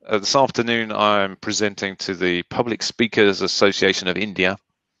 this afternoon I'm presenting to the Public Speakers Association of India.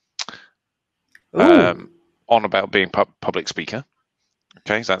 On about being public speaker.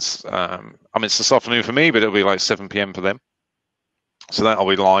 Okay, so that's it's this afternoon for me, but it'll be like 7 p.m. for them. So that'll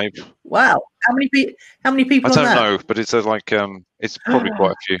be live. Wow, how many people? I don't know, but it's like it's probably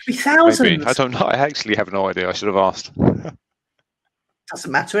quite a few. Thousands. Maybe. I don't know. I actually have no idea. I should have asked. Doesn't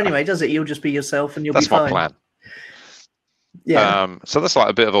matter anyway, does it? You'll just be yourself, and that's be fine. That's my plan. Yeah. So that's like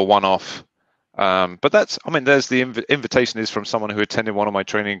a bit of a one-off. But that's. There's the invitation is from someone who attended one of my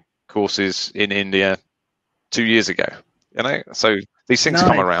training courses in India 2 years ago, so these things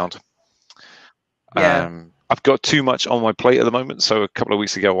come around. I've got too much on my plate at the moment, so a couple of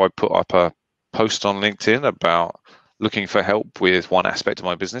weeks ago I put up a post on LinkedIn about looking for help with one aspect of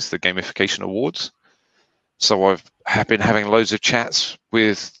my business, the gamification awards. So I've been having loads of chats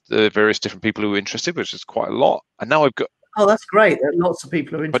with the various different people who are interested, which is quite a lot, and now I've got that's great. Lots of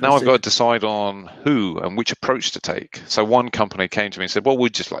people are interested. But now I've got to decide on who and which approach to take. So one company came to me and said, well,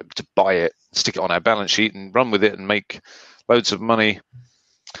 we'd just like to buy it, stick it on our balance sheet and run with it and make loads of money.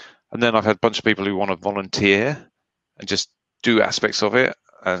 And then I've had a bunch of people who want to volunteer and just do aspects of it.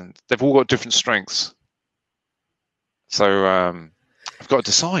 And they've all got different strengths. So I've got to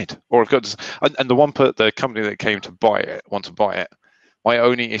decide. Or I've got to, and the company that came to buy it, my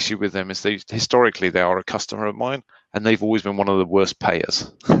only issue with them is historically they are a customer of mine. And they've always been one of the worst payers.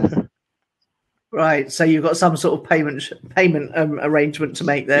 Right. So you've got some sort of payment arrangement to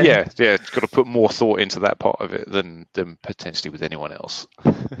make there. Yeah. It's got to put more thought into that part of it than potentially with anyone else.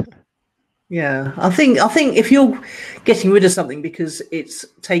 Yeah, I think if you're getting rid of something because it's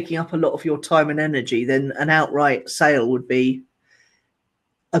taking up a lot of your time and energy, then an outright sale would be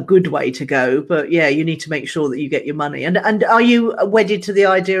a good way to go. But yeah, you need to make sure that you get your money. And are you wedded to the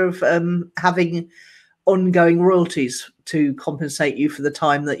idea of having ongoing royalties to compensate you for the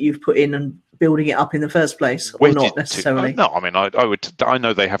time that you've put in and building it up in the first place, or not necessarily? No, I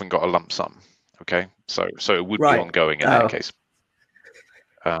know they haven't got a lump sum. Okay, so it would be ongoing in that case.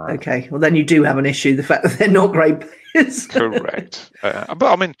 Okay, well then you do have an issue, the fact that they're not great payers. Correct. But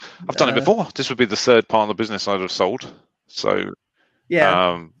I've done it before. This would be the third part of the business I'd have sold. So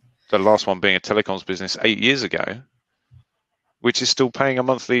the last one being a telecoms business 8 years ago, which is still paying a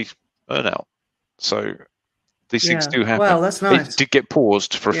monthly earnout. So these things do happen. Well, that's nice. It did get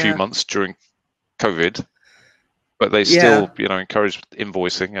paused for a few months during COVID, but they still, encouraged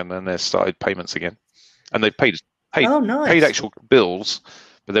invoicing, and then they started payments again, and they paid actual bills,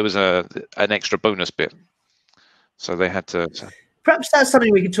 but there was an extra bonus bit, so they had to. Perhaps that's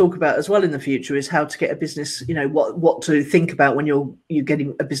something we could talk about as well in the future, is how to get a business, what to think about when you're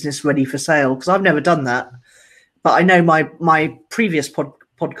getting a business ready for sale, because I've never done that. But I know my previous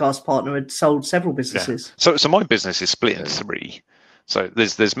podcast partner had sold several businesses. Yeah. So my business is split in three. So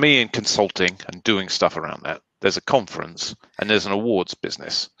there's me in consulting and doing stuff around that. There's a conference and there's an awards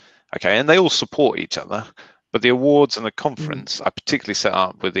business. Okay, and they all support each other. But the awards and the conference are particularly set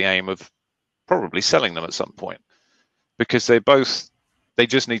up with the aim of probably selling them at some point, because they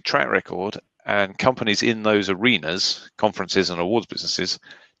just need track record, and companies in those arenas, conferences and awards businesses,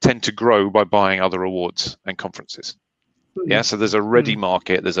 tend to grow by buying other awards and conferences. Yeah, so there's a ready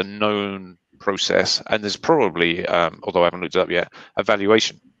market, there's a known process, and there's probably, although I haven't looked it up yet, a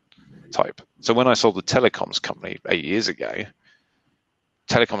valuation type. So when I sold the telecoms company 8 years ago,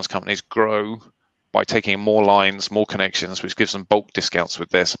 telecoms companies grow by taking more lines, more connections, which gives them bulk discounts with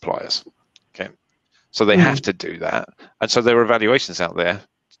their suppliers. Okay, so they have to do that. And so there are valuations out there, a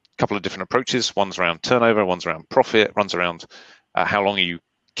couple of different approaches. One's around turnover, one's around profit, one's around how long you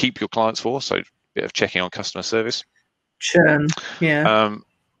keep your clients for, so a bit of checking on customer service. Churn, yeah.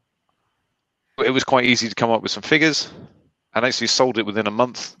 It was quite easy to come up with some figures, and actually sold it within a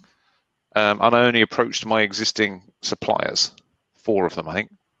month. And I only approached my existing suppliers, 4 of them, I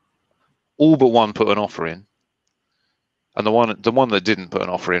think. All but one put an offer in, and the one that didn't put an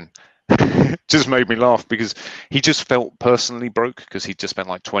offer in just made me laugh, because he just felt personally broke because he just spent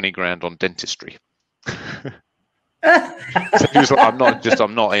like 20 grand on dentistry. So he was like, I'm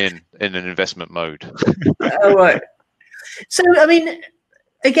not in an investment mode. Oh, right. So I mean,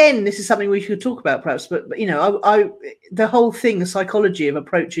 again, this is something we should talk about perhaps, but you know, the whole thing, the psychology of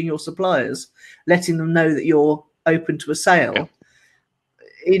approaching your suppliers, letting them know that you're open to a sale. Yeah.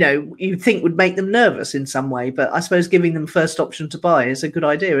 You know, you'd think would make them nervous in some way, but I suppose giving them first option to buy is a good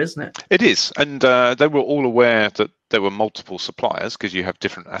idea, isn't it? It is, and they were all aware that there were multiple suppliers, because you have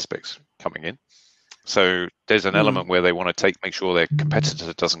different aspects coming in. So there's an element where they want to make sure their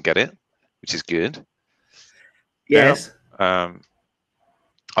competitor doesn't get it, which is good. Yes. I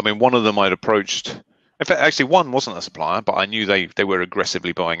mean, one of them I'd approached. In fact, actually, one wasn't a supplier, but I knew they were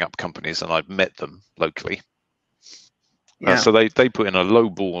aggressively buying up companies, and I'd met them locally. Yeah. So they put in a low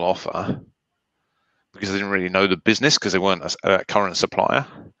ball offer because they didn't really know the business, because they weren't a current supplier.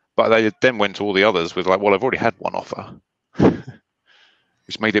 But they then went to all the others with like, well, I've already had one offer,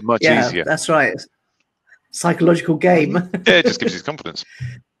 which made it much easier. That's right. Psychological game. Yeah, it just gives you confidence.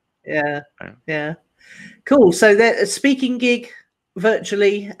 Yeah. Cool. So a speaking gig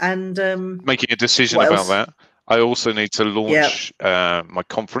virtually, and making a decision about that. I also need to launch my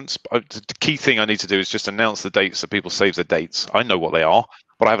conference. The key thing I need to do is just announce the dates so people save the dates. I know what they are,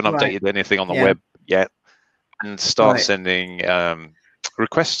 but I haven't updated anything on the web yet. And start sending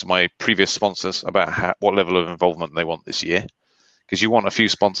requests to my previous sponsors about what level of involvement they want this year. Because you want a few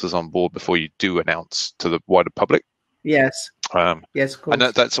sponsors on board before you do announce to the wider public. Yes. Yes, of course.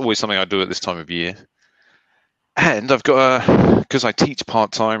 And that's always something I do at this time of year. And I've got because I teach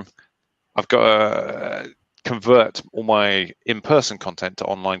part-time, I've got to convert all my in-person content to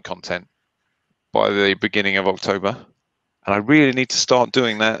online content by the beginning of October. And I really need to start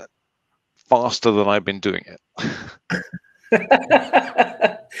doing that faster than I've been doing it.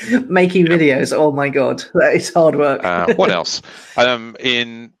 Making videos, oh my God, that is hard work. What else?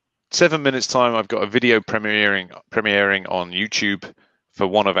 In 7 minutes time, I've got a video premiering on YouTube for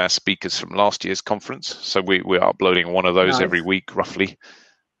one of our speakers from last year's conference. So we're uploading one of those every week, roughly,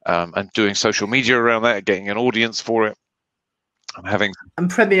 and doing social media around that, getting an audience for it. And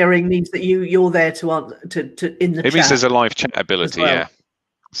premiering means that you're there to in the chat. It means there's a live chat ability, yeah.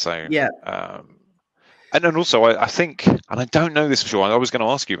 So and then also I think, and I don't know this for sure, I was going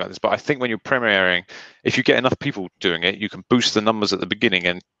to ask you about this, but I think when you're premiering, if you get enough people doing it, you can boost the numbers at the beginning,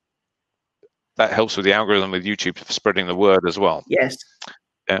 and that helps with the algorithm with YouTube for spreading the word as well. Yes.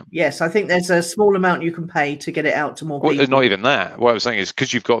 Yeah. Yes, I think there's a small amount you can pay to get it out to more people. Well, not even that. What I was saying is,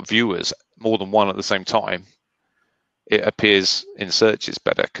 because you've got viewers, more than one at the same time, it appears in searches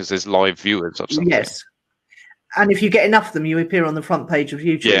better because there's live viewers of something. Yes. And if you get enough of them, you appear on the front page of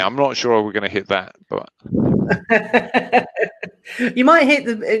YouTube. Yeah, I'm not sure we're going to hit that, but you might hit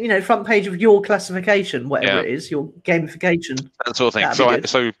the front page of your classification, whatever it is, your gamification, that sort of thing. So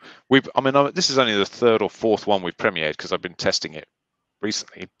this is only the 3rd or 4th one we've premiered because I've been testing it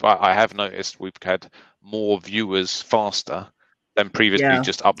recently. But I have noticed we've had more viewers faster than previously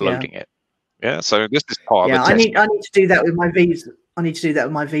just uploading it. Yeah, so this is part of the test. I need to do that with my V's. I need to do that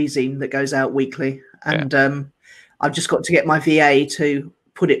with my V-zine that goes out weekly, and I've just got to get my VA to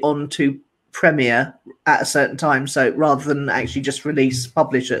put it on to premiere at a certain time. So rather than actually just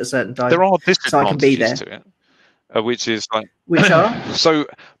publish at a certain time, there are disadvantages to it, which is which are so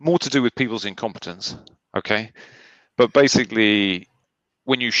more to do with people's incompetence. Okay, but basically,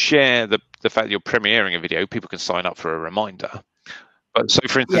 when you share the fact that you're premiering a video, people can sign up for a reminder. But so,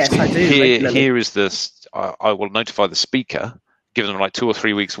 for instance, yes, I do here is this. I will notify the speaker, give them like 2 or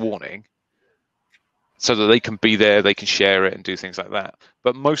 3 weeks warning, so that they can be there, they can share it and do things like that.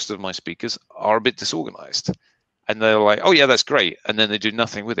 But most of my speakers are a bit disorganized, and they're like, "Oh yeah, that's great," and then they do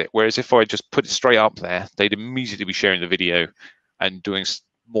nothing with it. Whereas if I just put it straight up there, they'd immediately be sharing the video and doing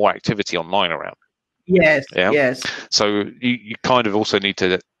more activity online around. Yes, yes. So you kind of also need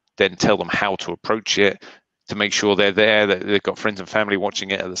to then tell them how to approach it, to make sure they're there, that they've got friends and family watching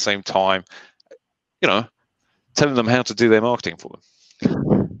it at the same time. Telling them how to do their marketing for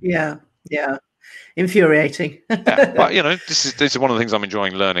them. Yeah. Infuriating. Yeah, but this is one of the things I'm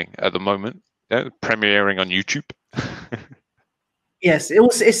enjoying learning at the moment. Premiering on YouTube. Yes,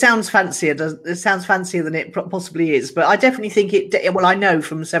 it sounds fancier. It sounds fancier than it possibly is, but I definitely think it. Well, I know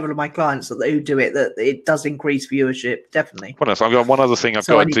from several of my clients who do it that it does increase viewership. Definitely. What else? I've got one other thing I've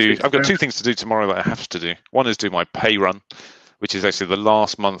got to do. I've got 2 things to do tomorrow that I have to do. One is do my pay run, which is actually the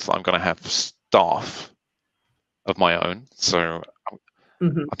last month I'm going to have staff of my own. So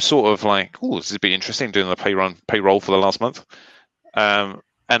I'm sort of like, oh, this is a bit interesting doing the payroll for the last month. And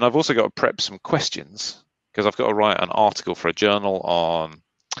I've also got to prep some questions, because I've got to write an article for a journal on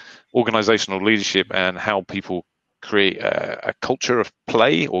organizational leadership and how people create a culture of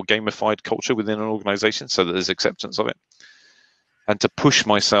play or gamified culture within an organization so that there's acceptance of it. And to push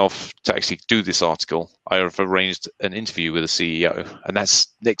myself to actually do this article, I have arranged an interview with a CEO, and that's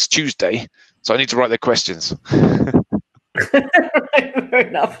next Tuesday. So I need to write their questions. Fair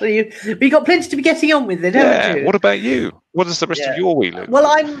enough. But you've got plenty to be getting on with it, haven't you? What about you? What does the rest of your week look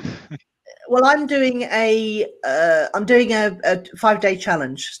like? I'm doing a 5-day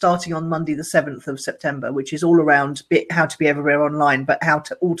challenge starting on Monday, the 7th of September, which is all around how to be everywhere online, but how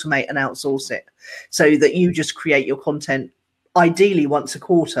to automate and outsource it so that you just create your content ideally once a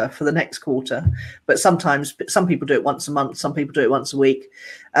quarter for the next quarter. But sometimes some people do it once a month, some people do it once a week.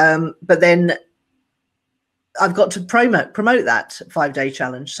 But then I've got to promote that 5-day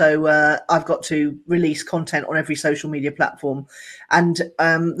challenge. So I've got to release content on every social media platform. And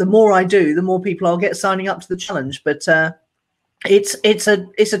the more I do, the more people I'll get signing up to the challenge. But it's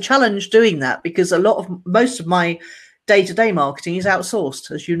a challenge doing that, because most of my day-to-day marketing is outsourced,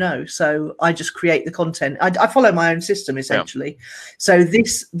 as you know. So I just create the content. I follow my own system, essentially. Yeah. So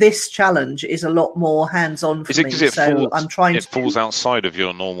this challenge is a lot more hands-on for me. It falls outside of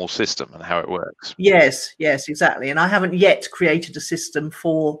your normal system and how it works. Yes, exactly. And I haven't yet created a system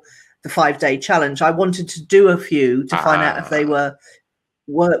for the 5-day challenge. I wanted to do a few to find out if they were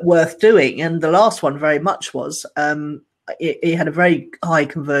worth doing. And the last one very much was. It had a very high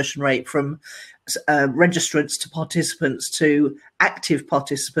conversion rate from registrants to participants to active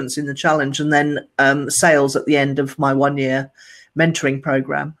participants in the challenge, and then sales at the end of my 1-year mentoring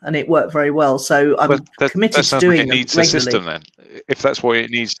program, and it worked very well. So I'm committed to doing it needs regularly. A system then, if that's what it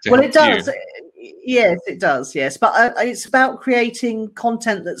needs to. Well, it does. Yes, it does. Yes, but it's about creating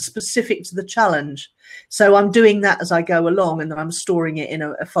content that's specific to the challenge. So I'm doing that as I go along, and then I'm storing it in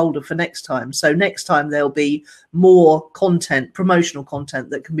a folder for next time. So next time there'll be more content, promotional content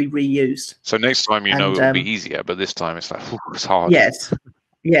that can be reused. So next time it'll be easier, but this time it's like, it's hard. Yes.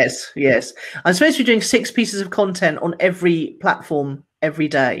 I'm supposed to be doing 6 pieces of content on every platform every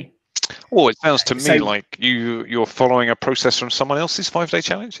day. Oh, it sounds to me like you're following a process from someone else's 5-day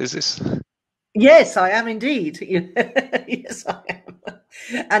challenge. Is this? Yes, I am indeed. Yes, I am.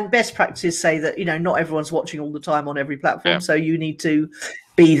 And best practices say that, not everyone's watching all the time on every platform. Yeah. So you need to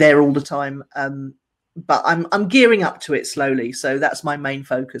be there all the time. But I'm gearing up to it slowly. So that's my main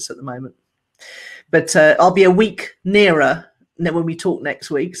focus at the moment. But I'll be a week nearer when we talk next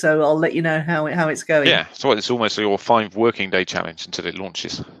week. So I'll let you know how it's going. Yeah. So it's almost your 5 working day challenge until it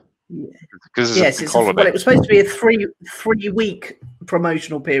launches. Yeah. Yes, it was supposed to be a 3-week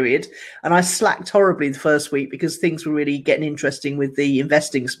promotional period, and I slacked horribly the first week because things were really getting interesting with the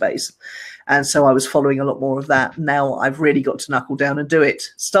investing space, and so I was following a lot more of that. Now I've really got to knuckle down and do it,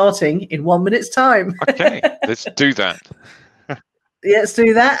 starting in 1 minute's time. Okay, let's do that. Let's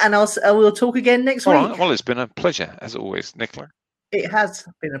do that, and we'll talk again next week. Right. Well, it's been a pleasure as always, Nicola. It has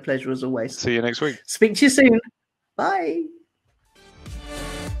been a pleasure as always. See you next week. Speak to you soon. Bye.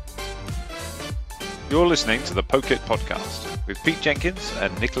 You're listening to the Poke It Podcast with Pete Jenkins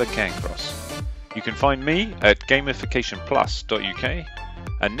and Nicola Cairncross. You can find me at gamificationplus.uk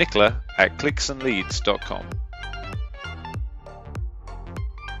and Nicola at clicksandleads.com.